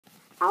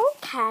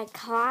Okay,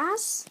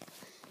 class.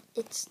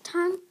 It's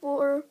time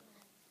for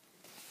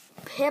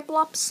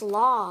Piplup's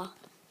law.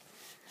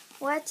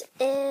 What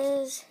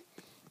is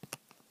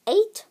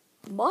 8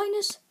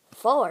 minus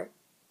 4?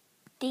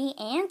 The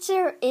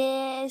answer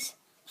is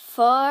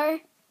 4.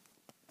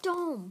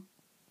 Dumb.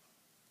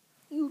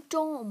 You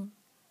dumb.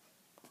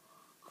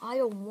 I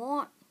don't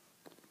want.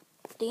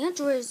 The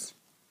answer is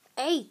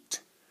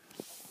 8.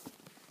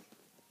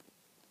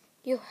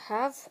 You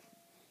have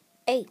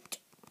 8.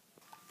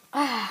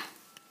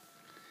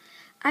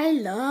 I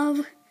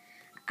love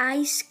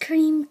ice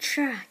cream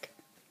truck.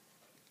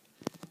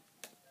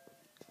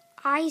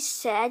 I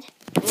said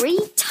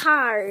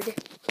retard.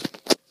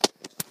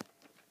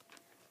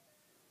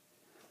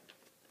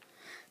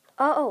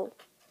 Oh.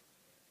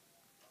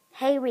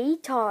 Hey,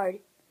 retard.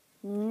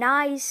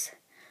 Nice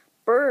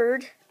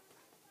bird.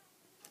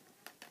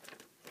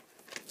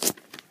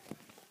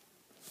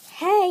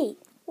 Hey,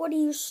 what do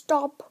you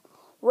stop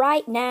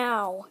right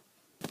now?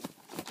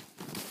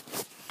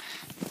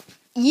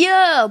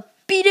 Yeah,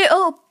 beat it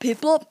up,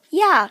 Piplup.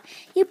 Yeah,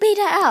 you beat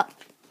it up.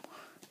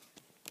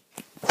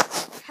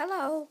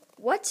 Hello,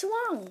 what's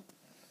wrong?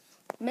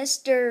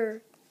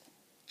 Mr.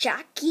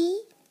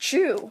 Jackie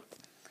Chu.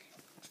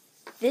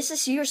 This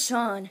is your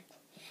son.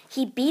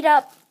 He beat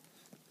up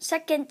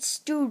second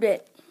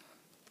student.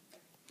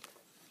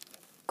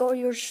 Go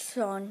your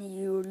son,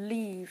 you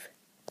leave.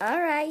 All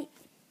right.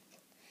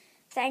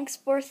 Thanks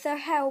for the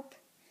help.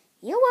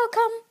 You're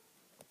welcome.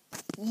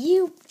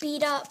 You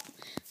beat up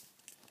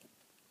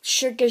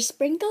Sugar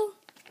Sprinkle?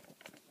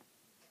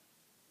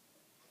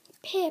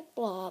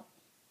 Piplup.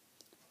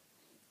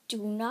 Do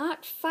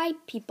not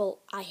fight people.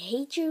 I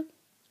hate you.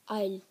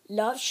 I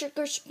love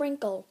Sugar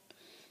Sprinkle.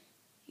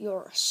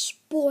 You're a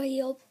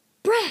spoiled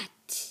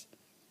brat.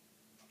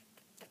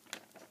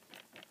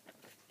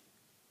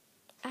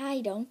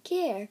 I don't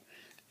care.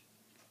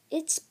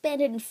 It's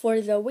betting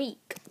for the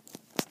week.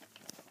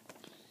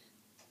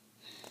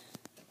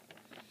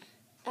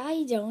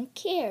 I don't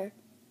care.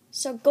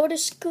 So go to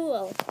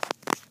school.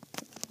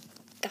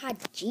 God,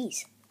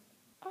 jeez.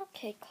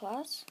 Okay,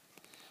 class.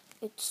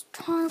 It's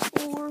time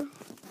for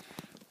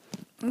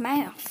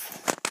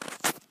math.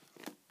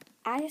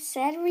 I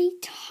said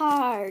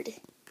retard.